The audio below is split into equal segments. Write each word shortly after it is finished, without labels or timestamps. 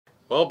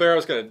Well, Bear, I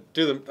was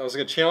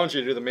gonna challenge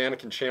you to do the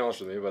mannequin challenge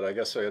with me, but I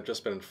guess I've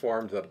just been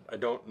informed that I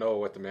don't know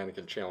what the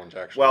mannequin challenge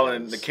actually is. Well,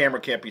 and the camera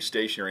can't be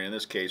stationary. In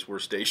this case, we're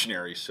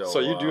stationary.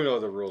 So you do know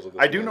the rules of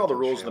this. I do know the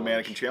rules of the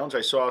mannequin challenge.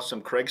 I saw some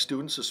Craig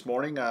students this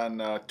morning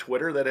on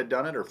Twitter that had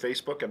done it, or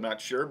Facebook. I'm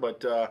not sure,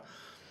 but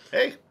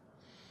hey.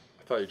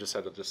 I thought you just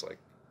had to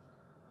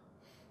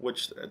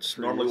Which that's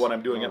normally what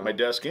I'm doing at my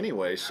desk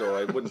anyway, so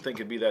I wouldn't think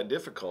it'd be that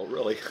difficult,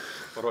 really.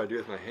 What do I do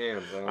with my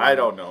hands? I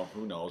don't know.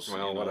 Who knows?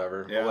 Well,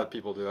 whatever. Yeah. We'll let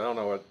people do that. I don't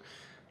know what.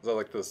 Is that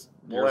like this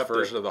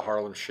version of the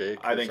Harlem Shake?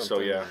 I think so,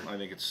 yeah. I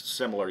think it's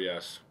similar,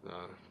 yes.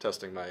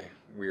 Testing my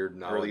weird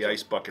knowledge. Or the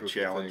Ice Bucket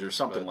Challenge or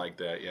something like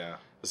that, yeah.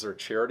 Is there a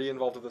charity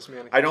involved with this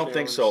mannequin I don't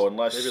think so,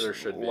 unless maybe there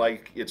should be.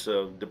 Like it's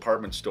a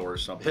department store or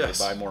something yes.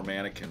 to buy more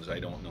mannequins. I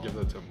don't know. Give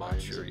them to mine,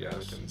 sure,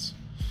 mannequins.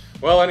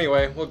 Well,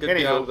 anyway, we'll get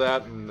beyond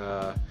that, and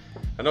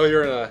I know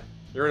you're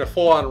in a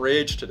full-on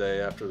rage today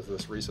after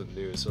this recent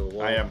news, so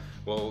I am.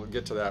 We'll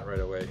get to that right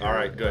away here. All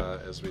right, good.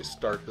 As we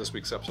start this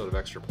week's episode of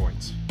Extra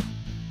Points.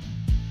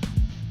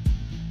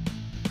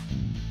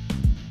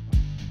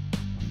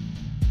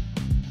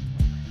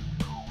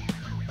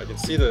 I can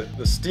see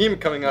the steam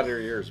coming out of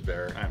your ears,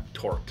 Bear. I'm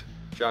torqued.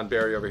 John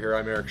Barry over here.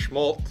 I'm Eric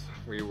Schmolt.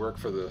 We work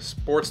for the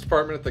sports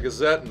department at the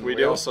Gazette, and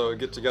we also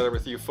get together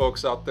with you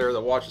folks out there that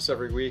watch us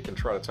every week and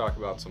try to talk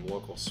about some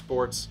local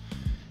sports.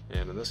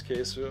 And in this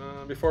case,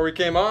 before we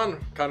came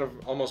on, kind of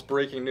almost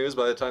breaking news.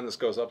 By the time this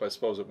goes up, I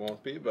suppose it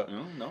won't be, but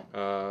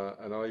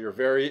I know you're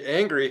very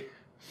angry.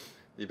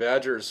 The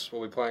Badgers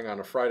will be playing on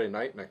a Friday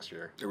night next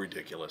year. They're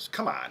ridiculous.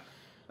 Come on.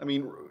 I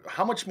mean,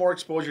 how much more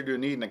exposure do you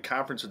need in a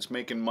conference that's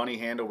making money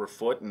hand over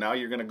foot, and now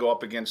you're going to go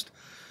up against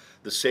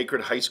the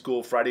sacred high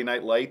school Friday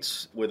Night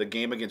Lights with a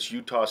game against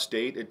Utah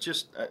State? It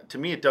just, to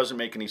me, it doesn't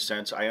make any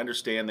sense. I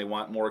understand they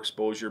want more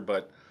exposure,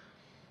 but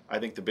I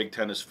think the Big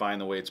Ten is fine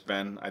the way it's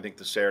been. I think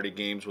the Saturday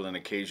games with an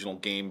occasional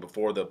game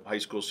before the high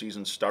school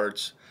season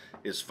starts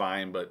is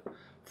fine, but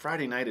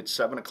Friday night at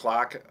 7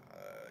 o'clock,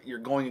 you're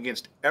going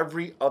against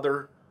every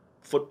other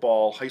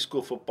high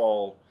school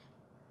football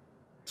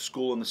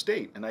school in the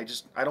state, and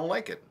I don't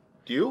like it.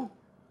 Do you?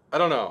 I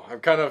don't know. I'm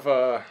kind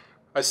of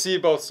I see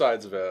both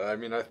sides of it. I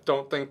mean, I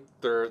don't think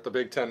the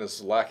Big Ten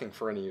is lacking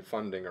for any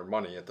funding or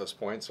money at this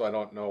point, so I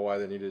don't know why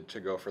they needed to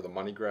go for the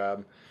money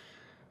grab.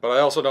 But I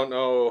also don't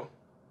know.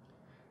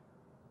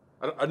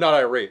 I'm not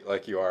irate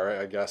like you are,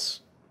 I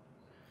guess.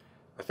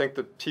 I think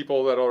the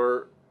people that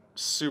are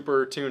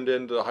super tuned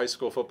into high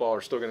school football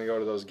are still going to go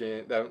to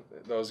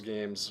those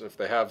games. If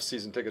they have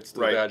season tickets to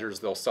the Badgers,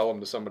 they'll sell them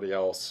to somebody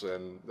else,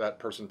 and that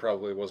person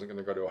probably wasn't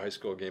going to go to a high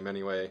school game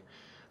anyway.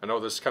 I know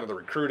there's kind of the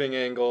recruiting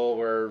angle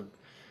where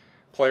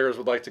players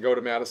would like to go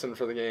to Madison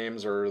for the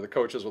games, or the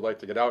coaches would like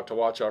to get out to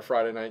watch our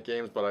Friday night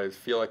games, but I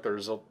feel like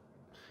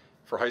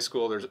for high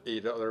school, there's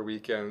 8 other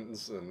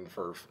weekends, and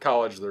for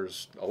college,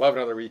 there's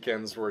 11 other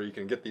weekends where you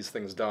can get these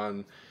things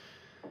done.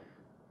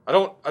 I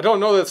don't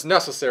know that it's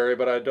necessary,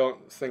 but I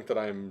don't think that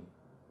I'm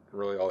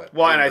really all that.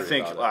 Well, and I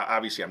think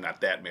obviously I'm not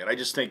that mad. I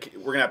just think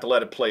we're gonna have to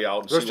let it play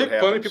out and see what happens.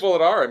 There's plenty of people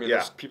that are. I mean,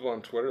 there's people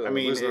on Twitter that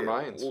lose their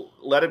minds.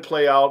 Let it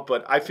play out,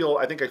 but I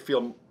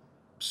feel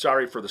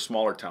sorry for the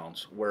smaller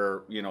towns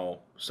where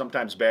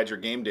sometimes Badger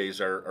game days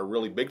are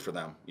really big for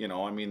them.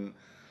 I mean.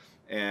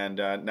 And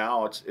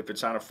now if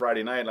it's on a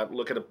Friday night,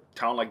 look at a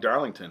town like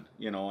Darlington.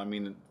 I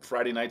mean,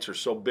 Friday nights are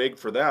so big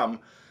for them,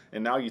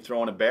 and now you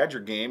throw in a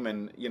Badger game,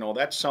 and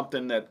that's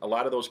something that a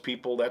lot of those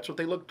people, that's what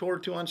they look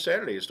forward to on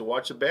Saturday, is to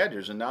watch the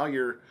Badgers. And now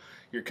you're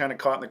kind of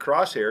caught in the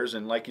crosshairs.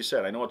 And like you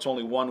said, I know it's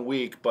only 1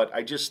 week, but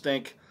I just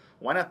think,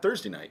 why not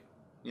Thursday night?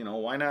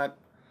 Why not?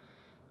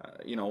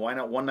 Why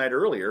not one night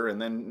earlier?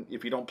 And then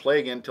if you don't play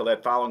again until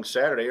that following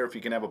Saturday, or if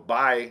you can have a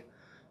bye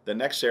the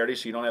next Saturday,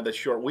 so you don't have that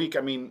short week.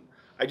 I mean,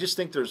 I just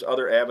think there's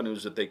other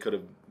avenues that they could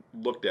have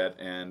looked at,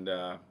 and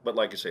but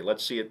like I say,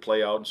 let's see it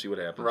play out and see what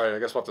happens. Right. I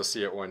guess we'll have to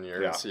see it 1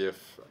 year and see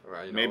if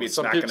maybe it's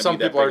not going to be that big of a deal. Some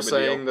people are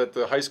saying that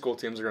the high school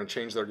teams are going to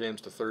change their games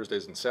to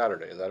Thursdays and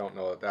Saturdays. I don't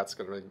know if that's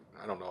really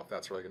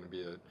going to be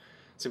it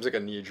seems like a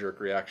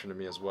knee-jerk reaction to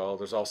me as well.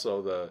 There's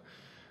also the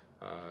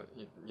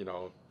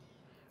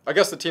I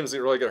guess the teams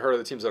that really get hurt are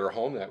the teams that are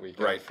home that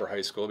weekend for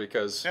high school,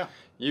 because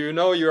you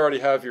already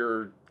have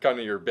your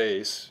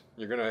base.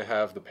 You're going to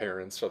have the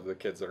parents of the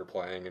kids that are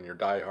playing, and your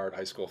diehard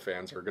high school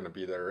fans are going to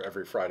be there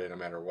every Friday no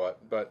matter what.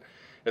 But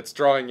it's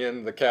drawing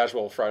in the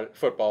casual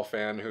football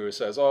fan who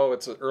says, "Oh,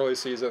 it's an early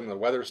season, the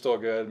weather's still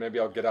good. Maybe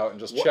I'll get out and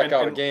just check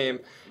out a game."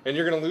 And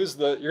you're going to lose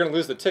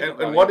the ticket.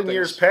 And what in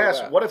years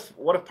past? What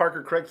if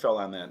Parker Craig fell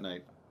on that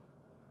night?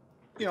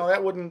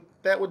 That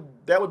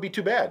would be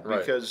too bad,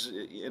 because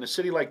in a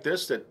city like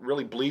this that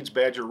really bleeds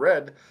Badger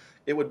red,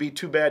 it would be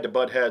too bad to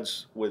butt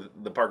heads with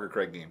the Parker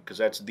Craig game, because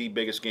that's the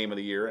biggest game of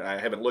the year. And I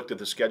haven't looked at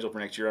the schedule for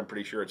next year. I'm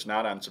pretty sure it's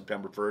not on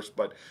September 1st,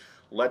 but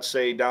let's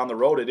say down the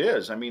road it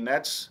is. I mean,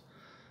 that's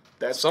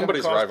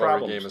somebody's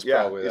rivalry game is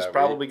probably it's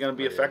probably going to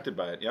be affected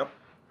by it. Yep.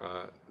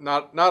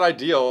 Not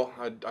ideal.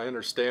 I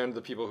understand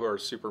the people who are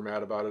super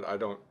mad about it. I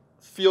don't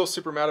feel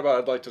super mad about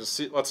it. I'd like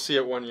to let's see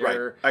it 1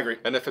 year. Right. I agree.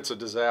 And if it's a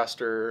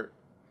disaster,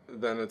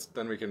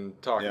 then we can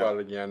talk Yeah. about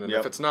it again. And Yep.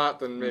 if it's not,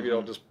 then maybe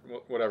it'll just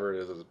whatever it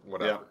is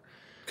whatever. Yeah.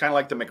 Kind of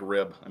like the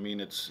McRib. I mean,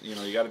 it's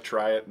you got to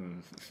try it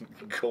and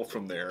go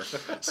from there.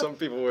 Some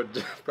people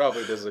would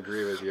probably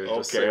disagree with you.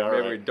 Just Okay, say all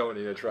maybe right. we don't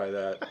need to try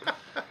that.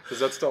 Is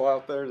that still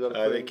out there? Is that a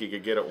I thing? think you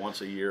could get it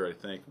once a year, I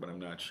think, but I'm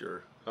not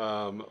sure.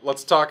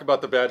 Let's talk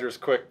about the Badgers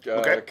quick.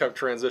 Okay.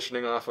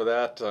 Transitioning off of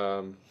that,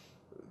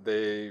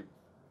 they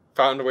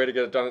found a way to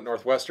get it done at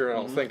Northwestern. I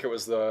don't think it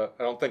was I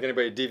don't think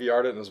anybody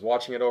DVR'd it and was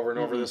watching it over and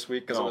over this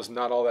week because it was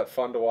not all that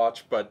fun to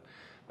watch. But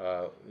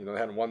they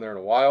hadn't won there in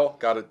a while.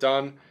 Got it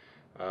done.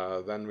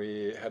 Then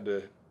we had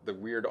the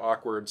weird,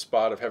 awkward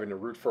spot of having to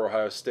root for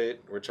Ohio State,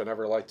 which I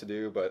never like to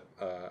do. But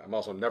I'm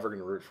also never going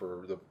to root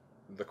for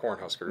the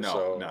Cornhuskers. No,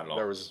 so not at all.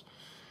 There was.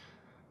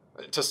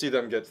 To see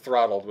them get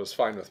throttled was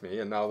fine with me,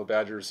 and now the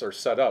Badgers are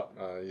set up.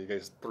 You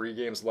guys 3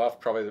 games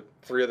left, probably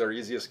 3 of their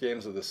easiest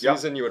games of the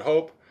season, you would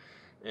hope,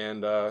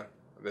 and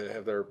they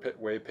have their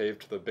way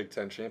paved to the Big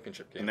Ten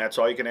championship game. And that's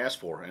all you can ask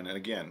for. And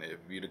again, if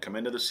you'd have come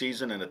into the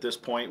season and at this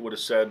point would have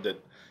said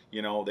that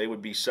they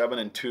would be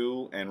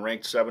 7-2 and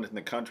ranked 7th in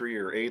the country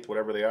or 8th,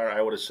 whatever they are,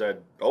 I would have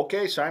said,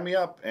 okay, sign me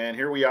up. And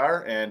here we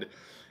are. And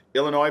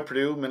Illinois,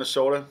 Purdue,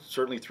 Minnesota,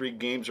 certainly 3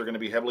 games are going to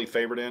be heavily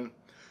favored in.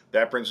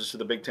 That brings us to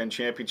the Big Ten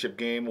championship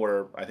game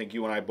where I think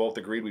you and I both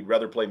agreed we'd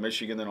rather play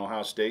Michigan than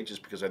Ohio State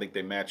just because I think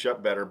they match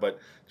up better. But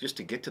just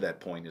to get to that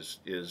point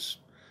is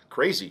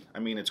crazy. I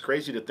mean, it's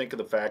crazy to think of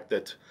the fact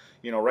that,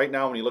 right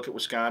now when you look at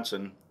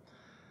Wisconsin,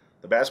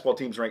 the basketball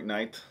team's ranked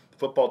 9th, the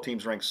football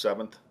team's ranked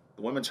 7th,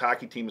 the women's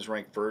hockey team is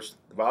ranked 1st,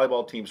 the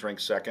volleyball team's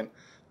ranked 2nd,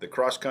 the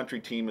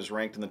cross-country team is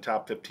ranked in the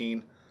top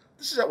 15.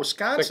 This is at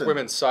Wisconsin. I think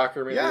women's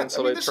soccer maybe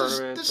NCAA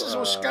tournament. This is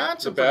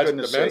Wisconsin, the for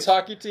goodness The men's sakes.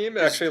 hockey team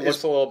actually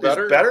looks a little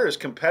better. It's better, it's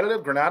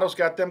competitive. Granado's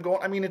got them going.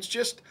 I mean, it's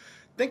just,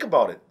 think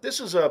about it. This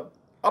is a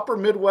upper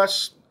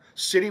Midwest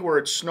city where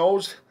it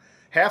snows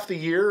half the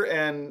year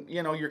and,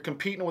 you're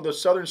competing with the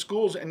southern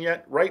schools, and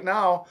yet right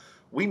now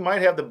we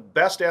might have the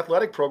best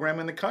athletic program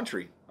in the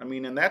country. I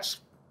mean, and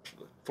that's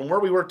from where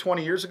we were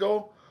 20 years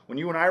ago. When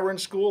you and I were in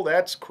school,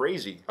 that's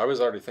crazy. I was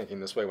already thinking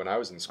this way when I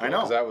was in school. I know.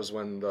 Because that was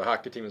when the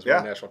hockey team was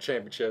winning national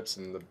championships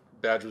and the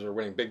Badgers were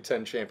winning Big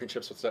Ten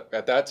championships, which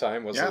at that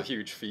time was a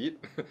huge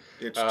feat.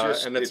 It's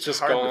just, and it's just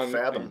hard gone to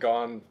fathom. and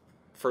gone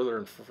further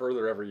and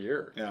further every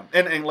year. Yeah,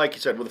 and like you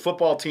said, with the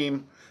football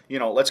team,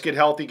 let's get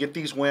healthy, get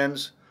these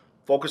wins,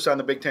 focus on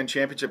the Big Ten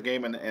championship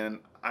game, and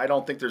I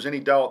don't think there's any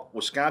doubt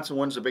Wisconsin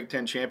wins the Big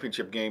Ten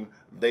championship game,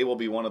 they will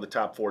be one of the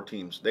top 4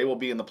 teams. They will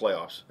be in the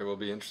playoffs. It will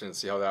be interesting to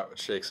see how that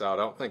shakes out.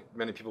 I don't think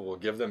many people will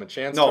give them a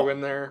chance to win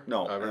there.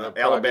 No,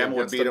 Alabama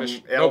would beat them.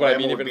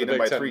 Alabama would beat them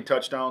by 3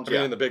 touchdowns. I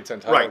mean, in the Big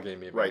Ten title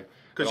game, even. Right.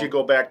 Because you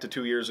go back to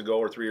 2 years ago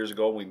or 3 years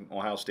ago,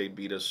 Ohio State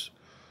beat us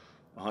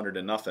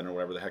 100-0 or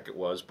whatever the heck it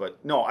was.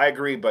 But no, I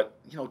agree. But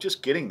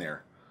just getting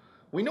there,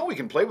 we know we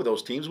can play with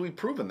those teams. We've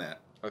proven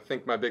that. I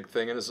think my big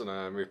thing is,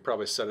 and we've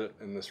probably said it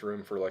in this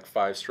room for like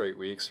 5 straight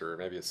weeks, or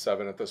maybe it's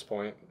 7 at this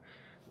point,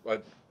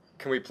 but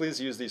can we please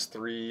use these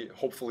 3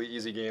 hopefully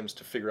easy games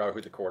to figure out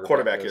who the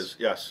quarterback is?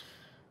 Yes.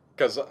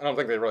 Because I don't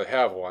think they really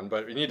have one,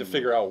 but we need to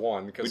figure out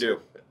one. Because we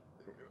do.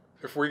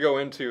 If we go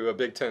into a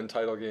Big Ten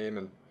title game,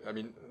 and I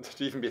mean,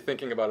 to even be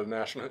thinking about a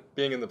national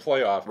being in the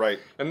playoff, right?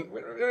 And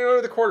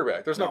the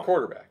quarterback, there's no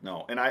quarterback.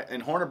 No,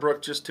 and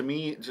Hornibrook, just to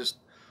me, just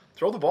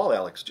throw the ball,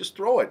 Alex. Just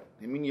throw it.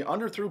 I mean, you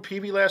underthrew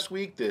Peavy last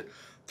week. The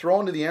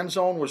throw into the end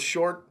zone was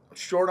short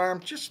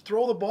arm. Just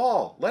throw the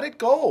ball. Let it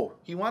go.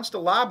 He wants to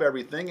lob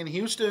everything. And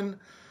Houston,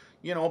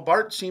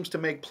 Bart seems to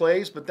make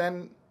plays, but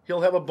then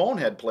he'll have a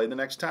bonehead play the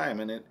next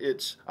time. And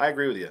it's I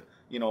agree with you.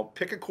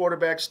 Pick a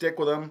quarterback, stick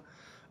with him.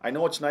 I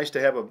know it's nice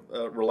to have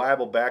a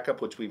reliable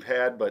backup, which we've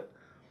had, but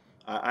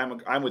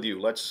I'm with you.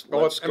 Let's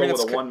go with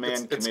a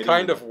one-man committee. It's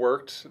kind of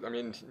worked. I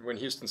mean, when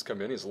Houston's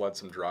come in, he's led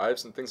some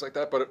drives and things like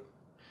that. But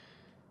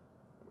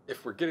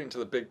if we're getting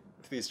to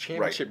these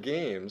championship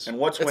games, and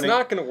it's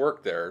not going to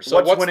work there.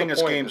 So what's winning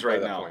us games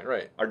right now?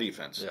 Right. Our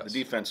defense. Yes.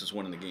 The defense is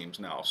winning the games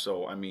now.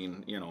 So I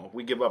mean, if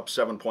we give up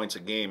 7 points a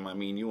game, I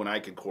mean, you and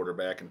I could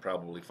quarterback and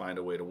probably find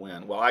a way to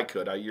win. Well, I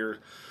could.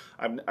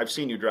 I've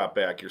seen you drop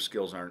back. Your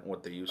skills aren't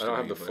what they used to be. I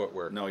don't have the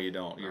footwork. No, you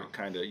don't. You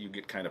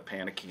get kind of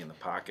panicky in the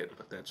pocket,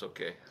 but that's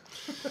okay.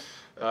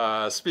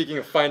 Speaking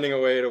of finding a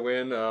way to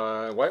win,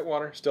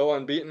 Whitewater still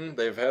unbeaten.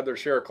 They've had their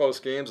share of close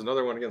games.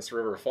 Another one against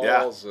River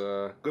Falls.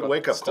 Good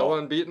wake-up still call.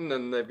 Unbeaten,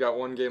 and they've got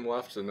 1 game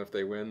left. And if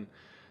they win,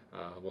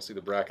 we'll see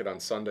the bracket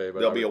on Sunday. But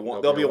they'll be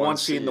a 1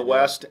 seed in the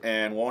West,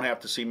 and won't have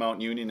to see Mount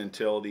Union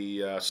until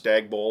the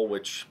Stag Bowl.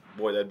 Which,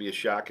 boy, that'd be a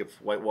shock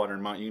if Whitewater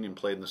and Mount Union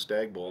played in the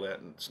Stag Bowl.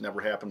 It's never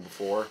happened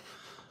before.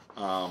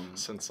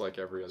 Since like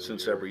every other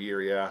since year. every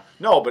year, yeah.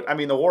 No, but I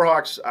mean the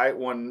Warhawks.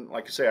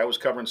 Like I say, I was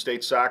covering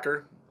state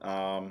soccer,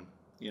 and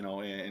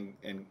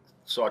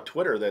saw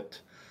Twitter that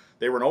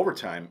they were in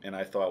overtime, and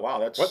I thought, wow,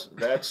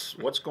 that's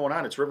what's going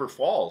on. It's River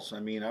Falls. I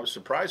mean, I was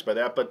surprised by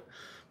that, but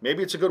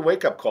maybe it's a good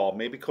wake up call.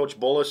 Maybe Coach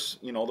Bullis,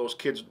 those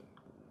kids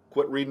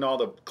quit reading all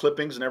the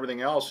clippings and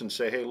everything else, and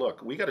say, hey,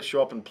 look, we got to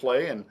show up and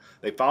play, and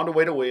they found a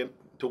way to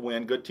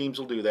win. Good teams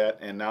will do that,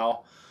 and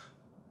now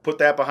put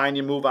that behind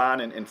you, move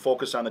on, and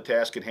focus on the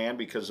task at hand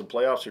because the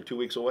playoffs are 2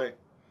 weeks away.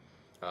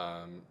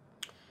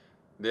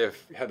 They've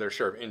had their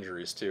share of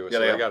injuries too, Yeah, so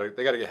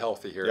they got to get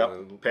healthy here.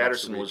 Yep.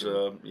 Patterson was,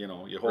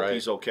 you hope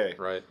he's okay.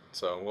 Right.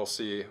 So we'll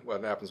see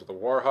what happens with the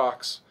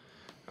Warhawks.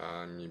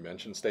 You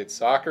mentioned state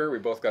soccer. We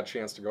both got a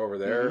chance to go over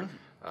there.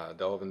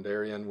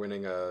 Delvendarian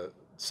winning a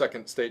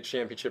second state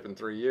championship in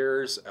 3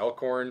 years.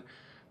 Elkhorn,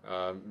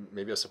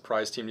 maybe a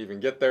surprise team to even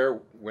get there,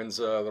 wins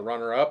the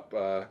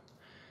runner-up.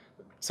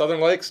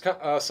 Southern Lakes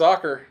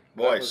soccer.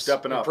 Boy,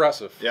 stepping up.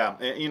 Impressive. Yeah,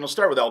 and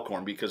start with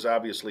Elkhorn because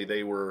obviously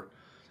they were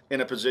in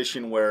a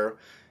position where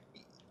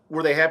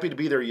were they happy to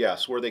be there?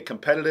 Yes. Were they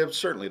competitive?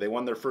 Certainly. They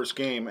won their first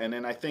game, and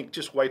then I think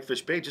just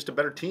Whitefish Bay, just a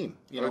better team.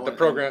 That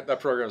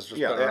program's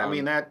just been around. I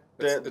mean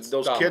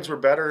those kids were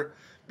better.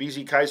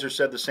 BZ Kaiser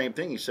said the same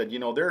thing. He said,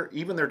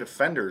 even their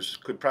defenders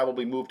could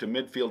probably move to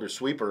midfield or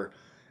sweeper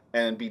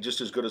and be just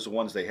as good as the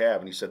ones they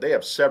have. And he said they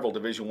have several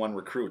Division I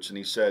recruits, and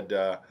he said,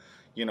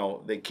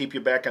 they keep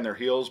you back on their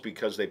heels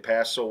because they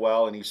pass so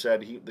well. And he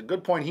said the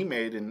good point he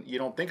made, and you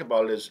don't think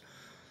about it, is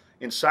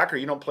in soccer,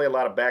 you don't play a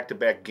lot of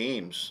back-to-back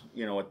games,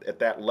 at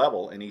that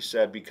level. And he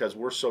said, because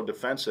we're so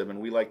defensive and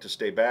we like to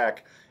stay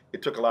back,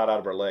 it took a lot out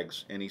of our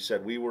legs. And he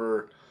said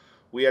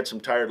we had some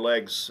tired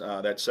legs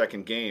that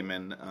second game,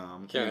 and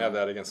can't have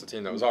that against a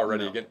team that was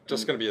already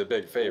just going to be a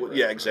big favorite.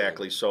 Yeah,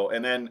 exactly. So,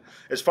 and then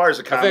as far as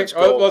the comments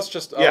go, I'll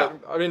just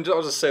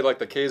say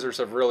the Kazers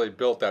have really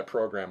built that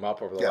program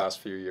up over the last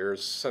few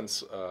years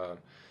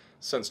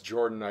since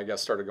Jordan, I guess,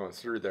 started going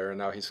through there, and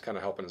now he's kind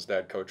of helping his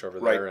dad coach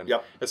over there. And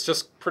it's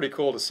just pretty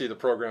cool to see the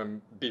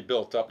program be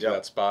built up to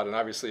that spot. And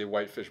obviously,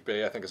 Whitefish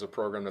Bay, I think, is a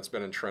program that's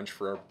been entrenched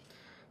for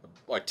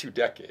like 2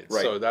 decades.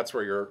 Right. So that's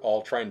where you're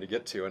all trying to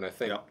get to. And I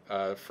think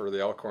for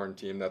the Elkhorn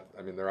team,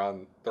 they're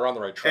on the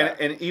right track.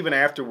 And even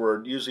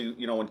afterward,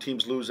 usually, when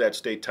teams lose that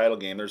state title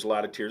game, there's a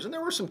lot of tears. And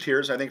there were some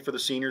tears, I think, for the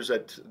seniors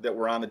that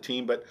were on the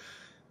team, but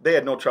they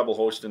had no trouble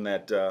hosting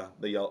that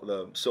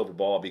the silver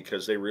ball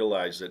because they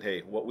realized that,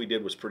 hey, what we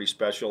did was pretty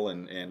special,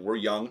 and we're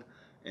young,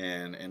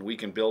 and we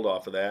can build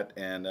off of that,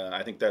 and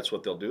I think that's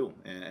what they'll do.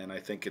 And I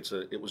think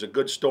it was a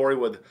good story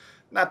with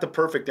not the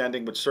perfect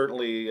ending, but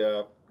certainly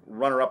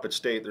runner-up at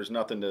state. There's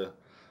nothing to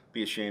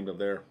be ashamed of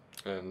there.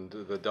 And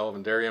the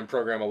Delvendarian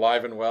program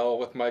alive and well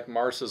with Mike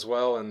Marsh as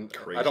well, and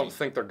Crazy. I don't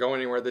think they're going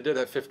anywhere. They did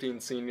have 15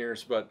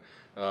 seniors, but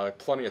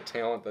plenty of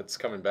talent that's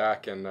coming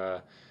back, and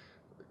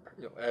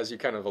as you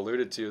kind of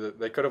alluded to,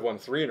 they could have won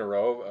 3 in a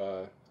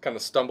row. Kind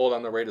of stumbled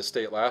on their way to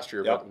state last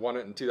year, but won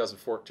it in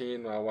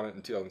 2014. Won it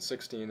in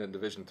 2016 in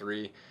Division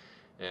III,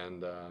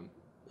 and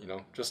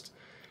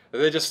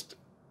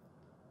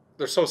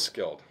they're so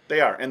skilled. They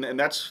are, and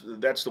that's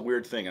the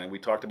weird thing. And we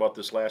talked about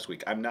this last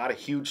week. I'm not a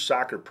huge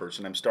soccer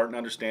person. I'm starting to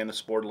understand the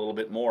sport a little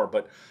bit more,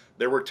 but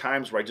there were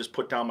times where I just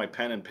put down my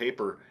pen and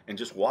paper and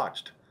just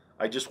watched.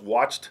 I just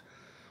watched.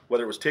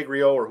 Whether it was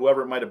Tigrio or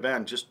whoever it might have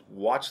been, just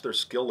watch their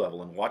skill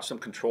level and watch them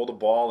control the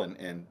ball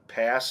and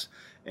pass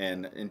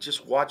and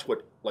just watch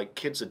what, like,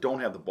 kids that don't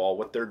have the ball,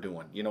 what they're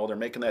doing. They're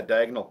making that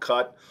diagonal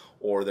cut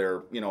or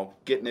they're,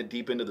 getting it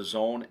deep into the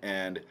zone,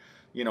 and,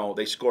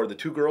 they scored the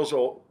 2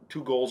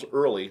 goals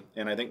early,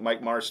 and I think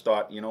Mike Marsh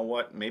thought,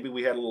 what, maybe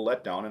we had a little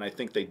letdown, and I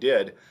think they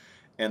did.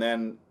 And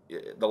then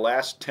the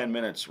last 10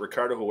 minutes,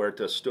 Ricardo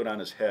Huerta stood on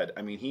his head.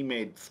 I mean, he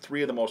made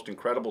 3 of the most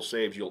incredible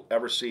saves you'll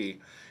ever see.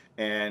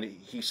 And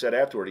he said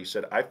afterward,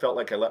 I felt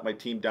like I let my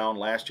team down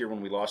last year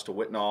when we lost to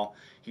Whitnall.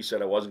 He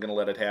said I wasn't going to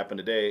let it happen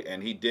today,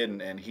 and he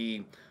didn't. And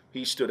he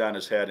stood on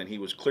his head, and he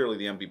was clearly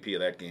the MVP of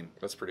that game.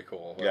 That's pretty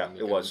cool. Yeah,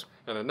 it was.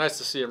 And it's nice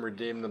to see them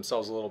redeem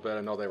themselves a little bit.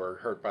 I know they were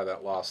hurt by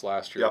that loss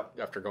last year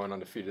after going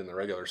undefeated in the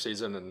regular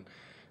season, and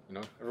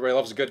everybody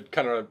loves a good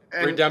kind of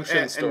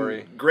redemption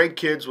story. And great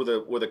kids with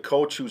a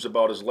coach who's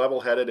about as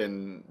level-headed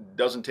and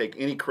doesn't take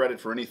any credit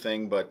for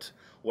anything, but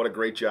what a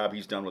great job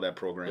he's done with that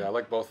program. Yeah, I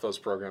like both those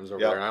programs over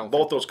there.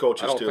 Those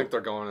coaches, too. I don't think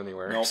they're going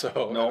anywhere. Nope. So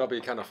it'll be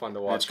kind of fun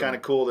to watch. And it's kind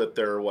of cool that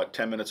they're,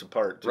 10 minutes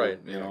apart, too, Right,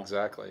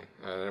 exactly.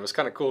 And it was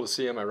kind of cool to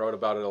see them. I wrote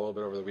about it a little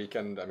bit over the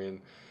weekend. I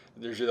mean,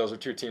 usually those are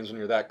 2 teams when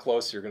you're that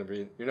close, you're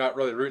not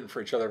really rooting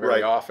for each other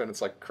very often.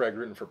 It's like Craig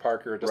rooting for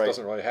Parker. It just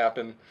doesn't really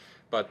happen.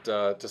 But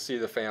to see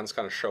the fans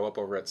kind of show up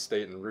over at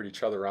State and root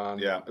each other on.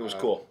 Yeah, it was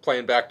cool.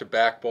 Playing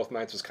back-to-back both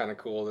nights was kind of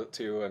cool,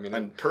 too. I mean,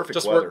 and perfect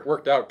just weather.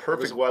 Worked out.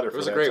 Perfect weather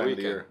for that time of the year. It was a a great time weekend.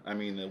 of the year. I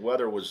mean, the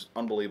weather was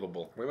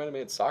unbelievable. We might have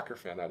made a soccer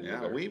fan out of you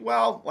there.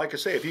 Well, like I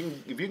say, if you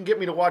can get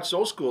me to watch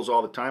those schools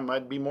all the time,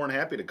 I'd be more than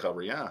happy to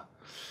cover,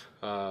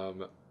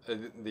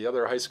 The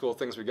other high school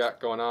things we got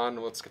going on,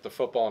 let's get to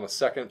football in a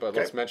second, but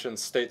let's mention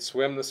state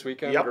swim this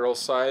weekend, girls'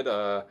 side.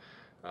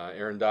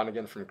 Aaron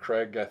Donegan from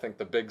Craig, I think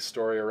the big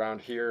story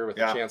around here with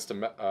a chance to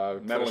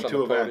medal in on 2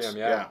 the events.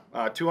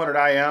 podium.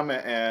 200 IM,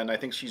 and I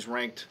think she's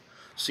ranked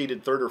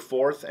seeded 3rd or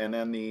 4th, and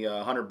then the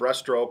 100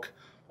 breaststroke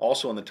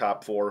also in the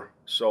top 4.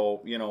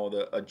 So,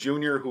 a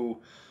junior who,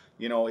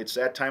 it's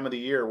that time of the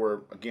year where,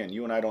 again,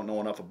 you and I don't know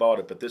enough about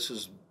it, but this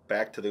is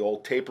back to the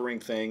old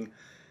tapering thing,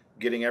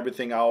 getting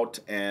everything out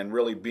and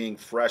really being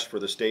fresh for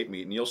the state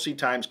meet. And you'll see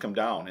times come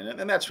down,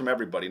 and that's from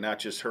everybody, not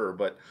just her,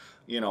 but,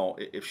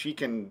 if she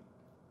can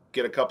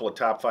get a couple of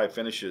top 5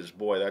 finishes,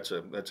 boy, that's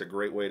a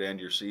great way to end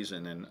your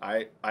season, and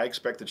I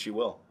expect that she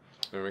will.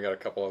 And we got a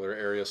couple other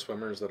area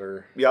swimmers that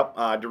are. Yep,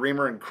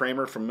 DeReamer and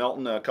Kramer from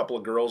Melton, a couple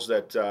of girls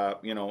that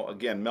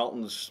again,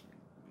 Melton's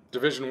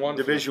Division One,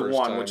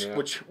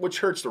 which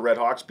hurts the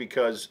Redhawks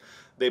because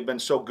they've been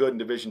so good in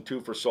Division II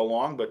for so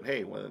long. But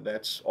hey, well,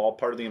 that's all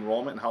part of the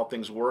enrollment and how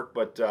things work.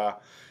 But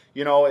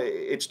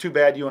it's too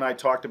bad you and I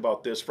talked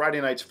about this. Friday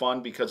night's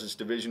fun because it's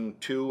Division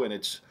II and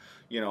it's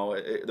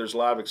there's a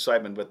lot of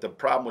excitement. But the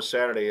problem with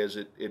Saturday is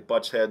it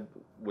butts head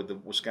with the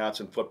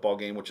Wisconsin football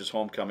game, which is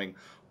homecoming.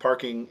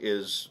 Parking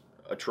is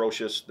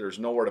atrocious. There's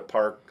nowhere to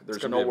park.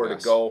 There's nowhere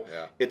to go.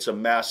 Yeah. It's a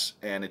mess,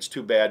 and it's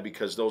too bad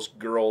because those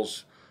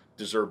girls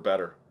deserve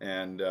better.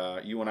 And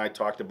you and I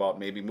talked about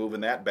maybe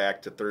moving that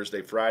back to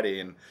Thursday, Friday,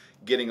 and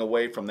getting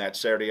away from that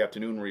Saturday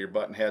afternoon where you're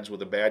butting heads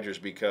with the Badgers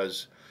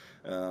because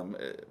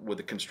with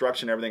the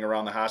construction, everything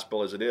around the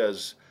hospital as it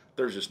is,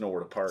 there's just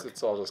nowhere to park.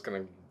 It's all just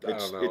going to, I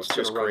don't know. It's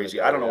just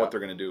crazy. I don't know what they're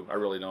going to do. I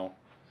really don't.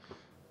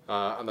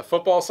 On the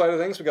football side of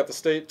things, we got the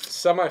state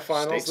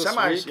semifinals this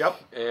week.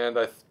 Yep.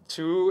 And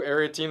 2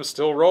 area teams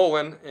still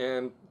rolling,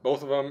 and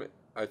both of them,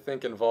 I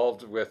think,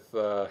 involved with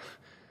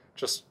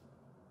just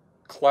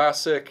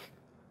classic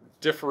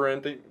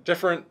different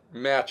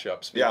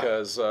matchups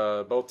because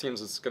both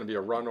teams, it's going to be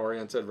a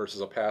run-oriented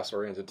versus a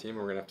pass-oriented team.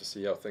 We're going to have to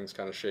see how things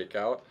kind of shake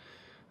out.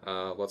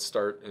 Let's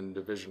start in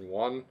Division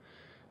 1.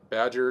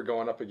 Badger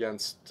going up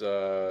against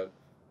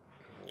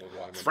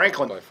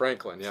Franklin.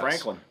 Franklin, yes.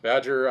 Franklin.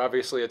 Badger,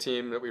 obviously a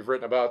team that we've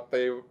written about.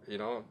 They'd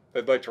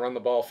like to run the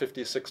ball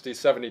 50, 60,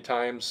 70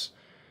 times,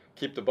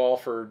 keep the ball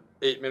for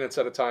 8 minutes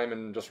at a time,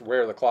 and just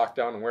wear the clock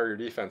down and wear your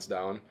defense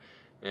down.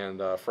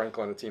 And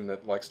Franklin, a team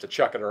that likes to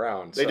chuck it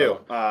around. They do.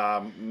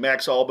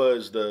 Max Alba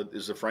is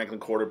the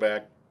Franklin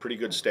quarterback. Pretty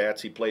good stats.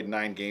 He played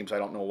 9 games. I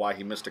don't know why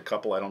he missed a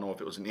couple. I don't know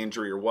if it was an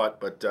injury or what.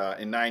 But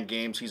in 9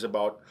 games, he's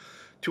about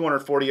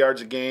 240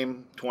 yards a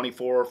game,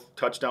 24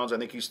 touchdowns. I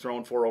think he's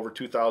thrown for over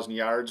 2,000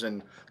 yards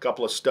and a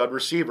couple of stud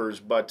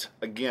receivers. But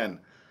again,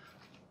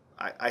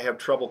 I have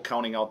trouble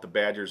counting out the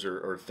Badgers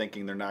or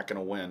thinking they're not going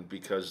to win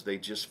because they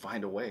just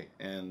find a way.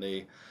 And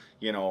they,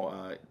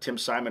 Tim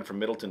Simon from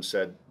Middleton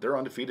said they're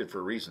undefeated for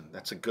a reason.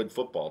 That's a good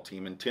football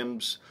team. And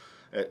Tim's,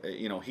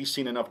 he's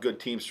seen enough good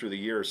teams through the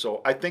years.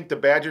 So I think the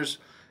Badgers,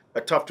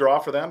 a tough draw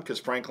for them because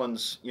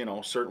Franklin's,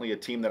 certainly a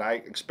team that I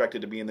expected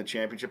to be in the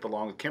championship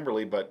along with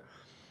Kimberly, but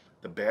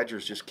the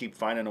Badgers just keep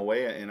finding a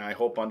way, and I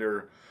hope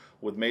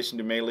with Mason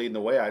DeMay leading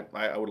the way,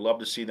 I would love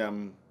to see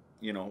them,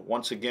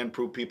 once again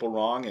prove people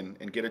wrong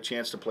and get a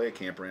chance to play at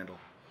Camp Randall.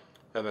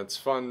 And it's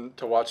fun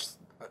to watch.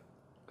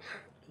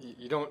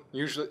 You don't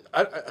usually.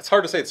 It's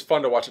hard to say it's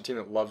fun to watch a team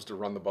that loves to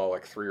run the ball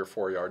like 3 or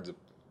 4 yards.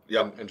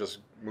 Yep. And just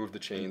move the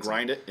chains. And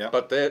grind it, yeah.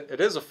 But it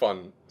is a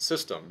fun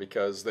system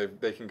because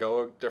they can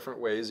go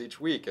different ways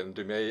each week, and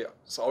DeMay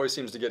always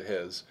seems to get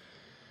his.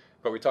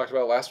 But we talked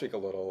about it last week a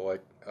little,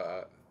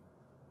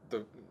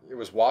 it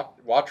was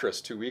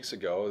Watrous 2 weweeks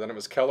ago, then it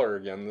was Keller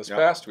again this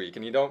past week,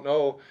 and you don't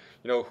know,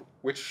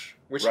 which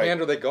hand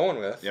are they going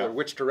with, or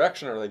which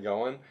direction are they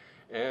going,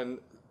 and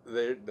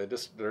they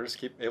just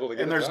keep able to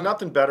get. And there's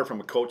nothing better from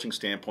a coaching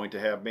standpoint to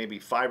have maybe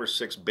 5 or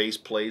 6 base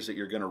plays that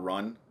you're going to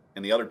run,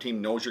 and the other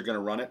team knows you're going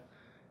to run it,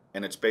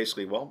 and it's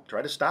basically, well,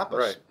 try to stop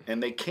us,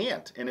 and they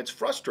can't, and it's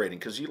frustrating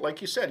because like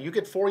you said, you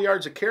get 4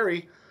 yards of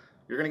carry.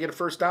 You're going to get a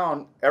first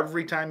down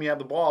every time you have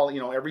the ball,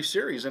 every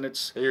series, and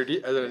it's.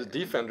 As a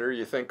defender,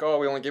 you think, oh,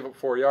 we only gave up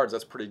 4 yards.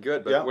 That's pretty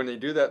good. But when they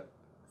do that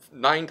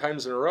 9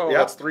 times in a row,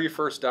 that's 3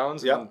 first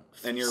downs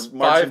and you're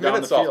 5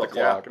 minutes off the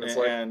clock, and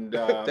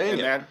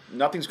it's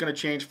nothing's going to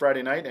change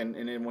Friday night.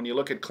 And when you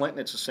look at Clinton,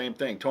 it's the same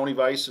thing. Tony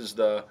Weiss is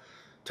the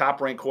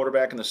top-ranked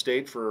quarterback in the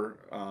state for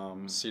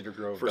Cedar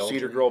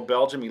Grove,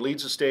 Belgium. He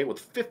leads the state with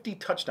 50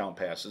 touchdown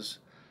passes.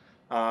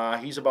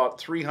 He's about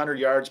 300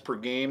 yards per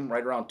game,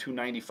 right around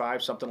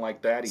 295, something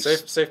like that. He's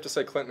safe to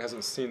say Clinton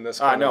hasn't seen this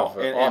kind of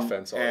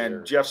offense all year.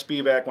 And Jeff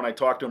Spivak, when I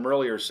talked to him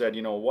earlier, said,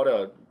 what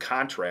a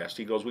contrast.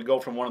 He goes, we go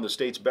from one of the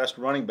state's best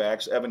running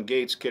backs, Evan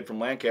Gates, kid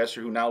from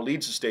Lancaster, who now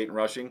leads the state in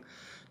rushing,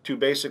 to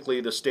basically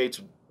the state's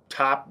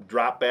top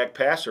drop-back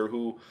passer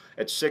who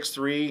at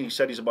 6'3", he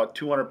said he's about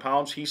 200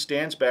 pounds. He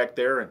stands back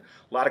there, and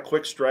a lot of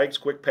quick strikes,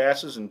 quick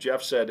passes, and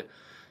Jeff said,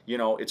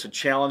 it's a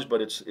challenge,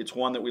 but it's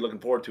one that we're looking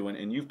forward to.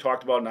 And you've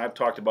talked about it, and I've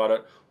talked about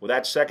it. With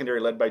that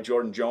secondary led by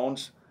Jordan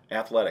Jones,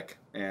 athletic.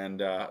 And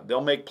they'll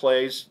make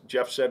plays.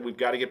 Jeff said we've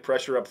got to get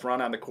pressure up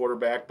front on the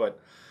quarterback. But,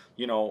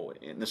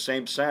 in the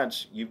same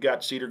sense, you've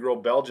got Cedar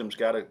Grove Belgium's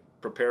got to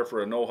prepare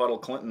for a no-huddle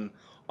Clinton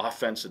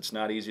offense. It's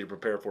not easy to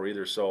prepare for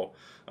either. So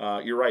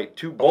you're right.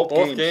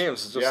 Both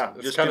games.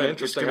 It's kind of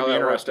interesting how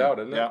that worked out,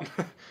 isn't it?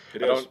 Yeah,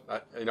 it is.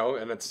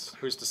 And it's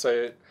who's to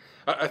say it.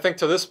 I think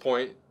to this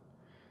point,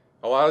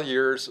 a lot of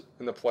years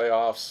in the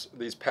playoffs,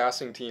 these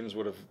passing teams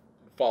would have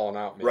fallen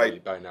out maybe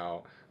by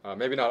now.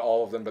 Maybe not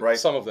all of them, but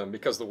some of them,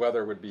 because the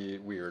weather would be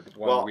weird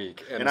one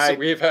week. And so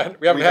we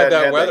haven't had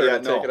that weather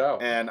to take it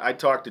out. And I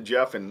talked to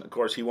Jeff, and of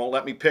course he won't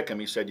let me pick him.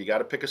 He said, you got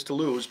to pick us to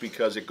lose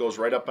because it goes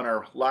right up on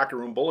our locker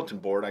room bulletin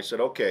board. I said,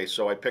 okay.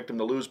 So I picked him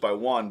to lose by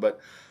 1,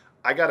 but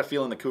I got a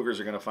feeling the Cougars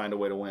are going to find a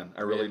way to win.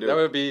 I really do. That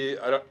would be.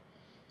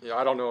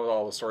 I don't know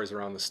all the stories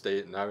around the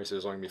state, and obviously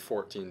there's only going to be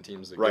 14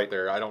 teams that get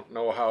there. I don't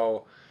know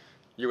how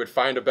you would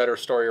find a better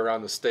story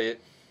around the state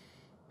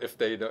if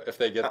they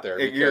get there.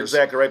 You're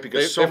exactly right,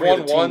 because so they've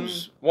many won of the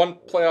teams, one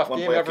playoff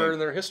game ever in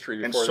their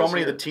history. And so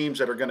many of the teams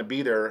that are going to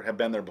be there have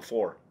been there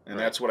before. And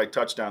that's what I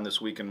touched on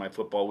this week in my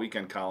football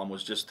weekend column,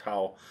 was just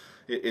how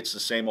it's the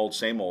same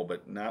old,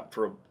 but not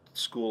for a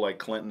school like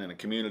Clinton and a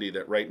community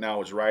that right now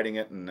is riding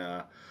it. And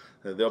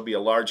there'll be a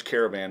large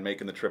caravan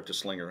making the trip to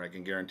Slinger. I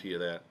can guarantee you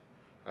that.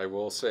 I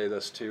will say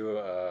this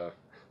too.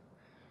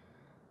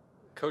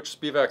 Coach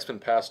Spivak's been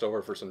passed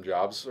over for some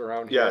jobs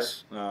around here.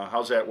 Yes.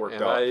 How's that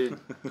worked out? I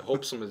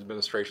hope some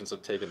administrations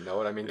have taken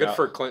note. I mean, good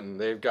for Clinton.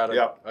 They've got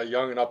a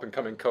young and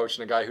up-and-coming coach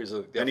and a guy who's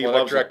the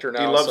athletic director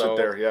now. He loves it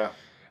there, yeah.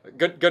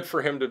 Good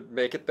for him to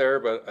make it there,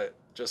 but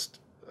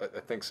I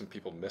think some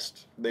people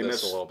missed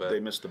this a little bit. They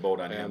missed the boat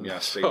on him.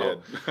 Yes, they did.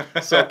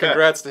 So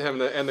congrats to him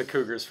and the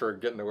Cougars for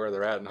getting to where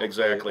they're at. And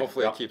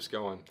hopefully it keeps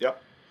going.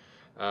 Yep.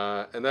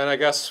 And then I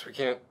guess we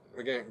can't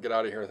get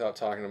out of here without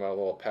talking about a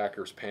little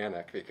Packers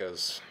panic,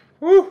 because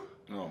woo!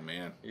 Oh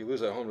man, you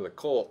lose at home to the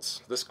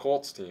Colts. This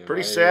Colts team.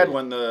 Pretty sad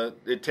when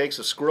it takes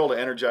a squirrel to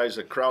energize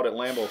a crowd at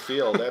Lambeau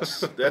Field.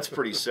 That's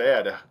pretty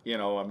sad. You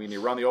know, I mean,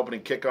 you run the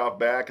opening kickoff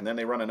back, and then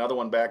they run another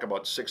one back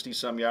about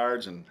 60-some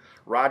yards, and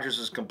Rodgers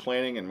is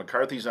complaining, and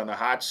McCarthy's on the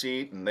hot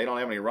seat, and they don't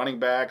have any running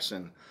backs,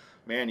 and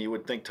man, you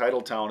would think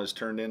Titletown has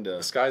turned into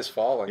the sky's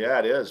falling. Yeah,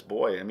 it is.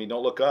 Boy, I mean,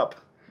 don't look up.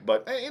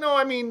 But you know,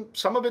 I mean,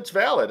 some of it's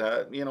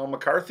valid. You know,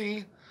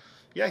 McCarthy.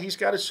 Yeah, he's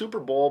got his Super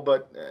Bowl,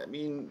 but I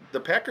mean, the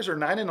Packers are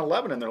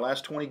 9-11 in their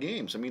last 20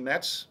 games. I mean,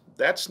 that's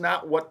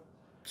not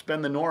what's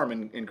been the norm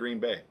in Green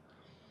Bay.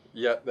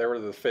 Yet they were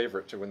the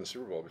favorite to win the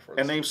Super Bowl before.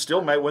 And they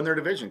still might win their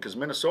division, because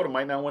Minnesota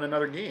might not win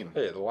another game.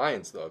 Hey, the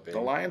Lions though, baby. The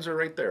Lions are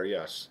right there.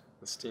 Yes.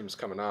 This team's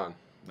coming on.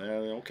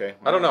 Okay.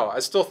 I don't know. I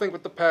still think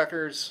with the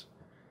Packers,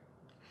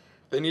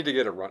 they need to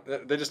get a run.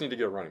 They just need to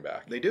get a running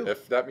back. They do.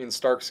 If that means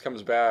Starks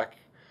comes back,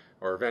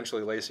 or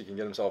eventually Lacey can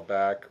get himself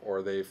back,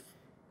 or they,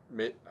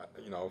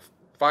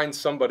 find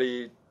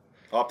somebody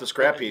off the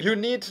scrap heap. You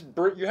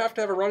have to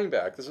have a running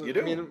back. You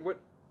do. I mean,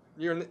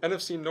 you're in the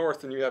NFC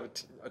North and you have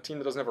a team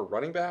that doesn't have a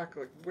running back.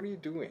 Like, what are you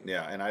doing?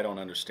 Yeah, and I don't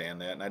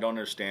understand that, and I don't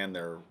understand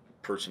their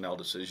personnel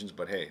decisions.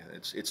 But hey,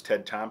 it's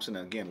Ted Thompson,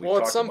 and again,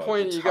 at some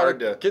point you got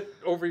to get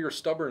over your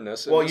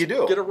stubbornness. And you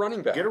do get a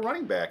running back. Get a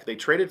running back. They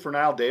traded for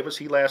Niall Davis.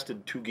 He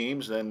lasted 2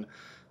 games. Then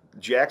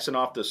Jackson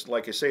off this,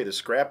 like I say, the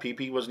scrap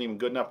heap. He wasn't even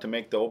good enough to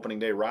make the opening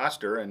day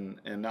roster, and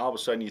now all of a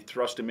sudden you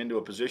thrust him into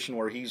a position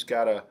where he's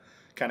got to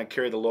kind of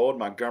carry the load.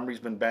 Montgomery's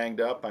been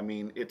banged up. I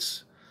mean,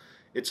 it's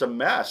a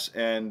mess.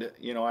 And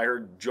I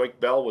heard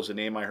Joik Bell was a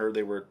name I heard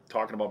they were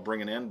talking about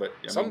bringing in, but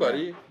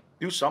somebody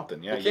do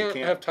something. Yeah, you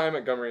can't have Ty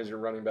Montgomery as your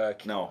running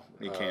back. No,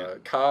 you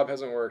can't. Cobb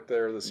hasn't worked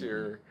there this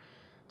year.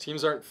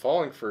 Teams aren't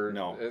falling for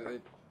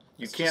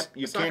You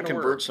can't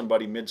convert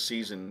somebody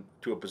mid-season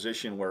to a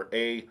position where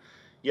he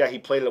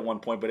played it at one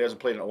point, but he hasn't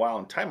played in a while.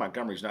 And Ty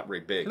Montgomery's not very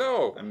big.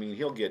 No, I mean,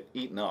 he'll get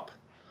eaten up.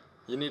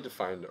 You need to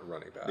find a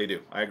running back. They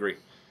do. I agree.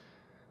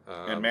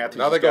 And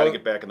Matthews has got to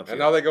get back in the field. And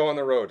now they go on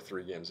the road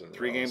 3 games in a row.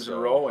 3 games in a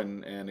row,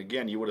 and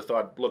again, you would have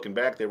thought, looking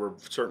back, they were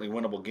certainly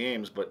winnable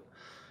games, but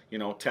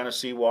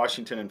Tennessee,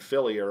 Washington, and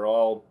Philly are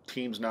all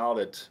teams now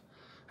that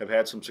have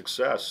had some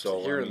success.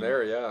 So here and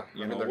there, yeah.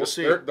 We'll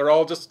see. They're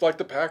all just like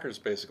the Packers,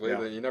 basically.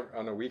 Yeah. You never,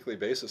 on a weekly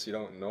basis, you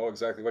don't know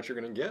exactly what you're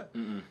going to get,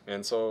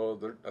 and so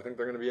I think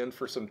they're going to be in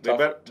for some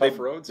tough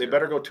roads. They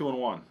better go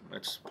 2-1.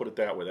 Let's put it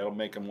that way. That'll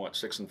make them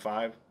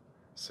 6-5.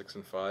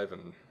 6-5,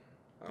 and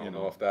I don't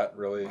know if that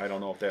really. I don't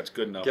know if that's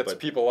good enough. Gets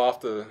people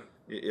off the.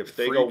 If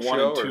they go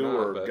 1-2,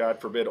 or God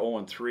forbid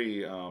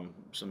 0-3,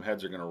 some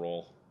heads are going to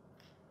roll.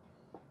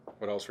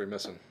 What else are we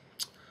missing?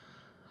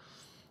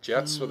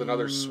 Jets with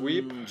another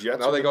sweep. Jets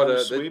now they go to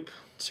sweep.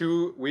 The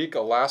 2-week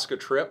Alaska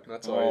trip.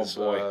 That's always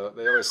boy.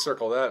 They always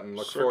circle that and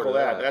look forward to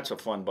that. That's a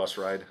fun bus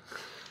ride.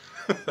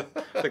 I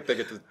think they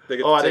get to.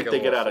 I think they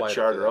get out of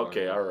charter.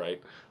 Okay, all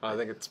right. I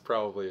think it's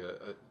probably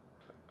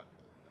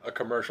a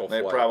commercial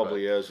flight. It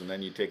probably is, and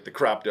then you take the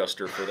crop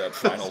duster for that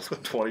final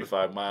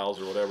 25 miles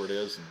or whatever it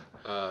is,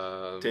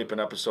 and tape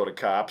an episode of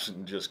Cops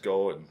and just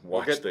go and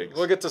watch things.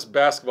 We'll get to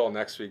basketball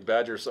next week.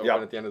 Badgers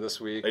open at the end of this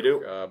week. They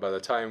do. By the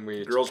time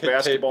we girls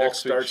basketball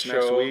starts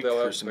next week.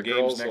 There's some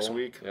games next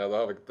week. Yeah,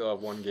 they'll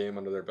have 1 game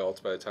under their belts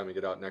by the time we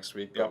get out next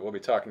week. But we'll be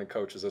talking to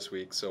coaches this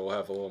week, so we'll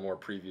have a little more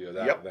preview of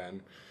that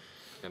then,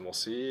 and we'll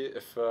see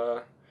if.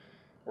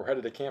 We're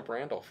headed to Camp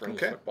Randall for any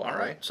football. All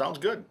right. Sounds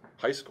good.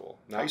 High school.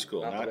 Not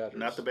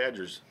the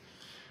Badgers.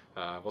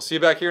 We'll see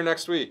you back here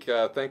next week.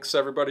 Thanks,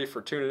 everybody,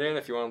 for tuning in.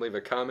 If you want to leave a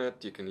comment,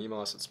 you can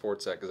email us at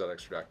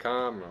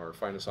sports@gazetteextra.com or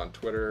find us on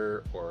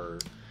Twitter or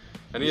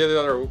any of the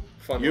other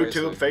fun ways.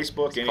 YouTube,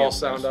 Facebook, call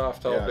Sound Off,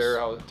 tell Bear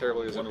how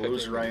terrible he is at picking,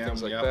 loser I am.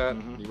 Things like that.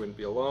 You wouldn't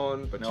be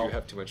alone, but you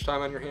have too much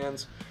time on your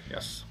hands.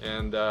 Yes.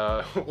 And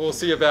we'll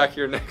see you back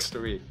here next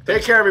week.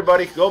 Take care,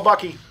 everybody. Go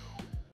Bucky.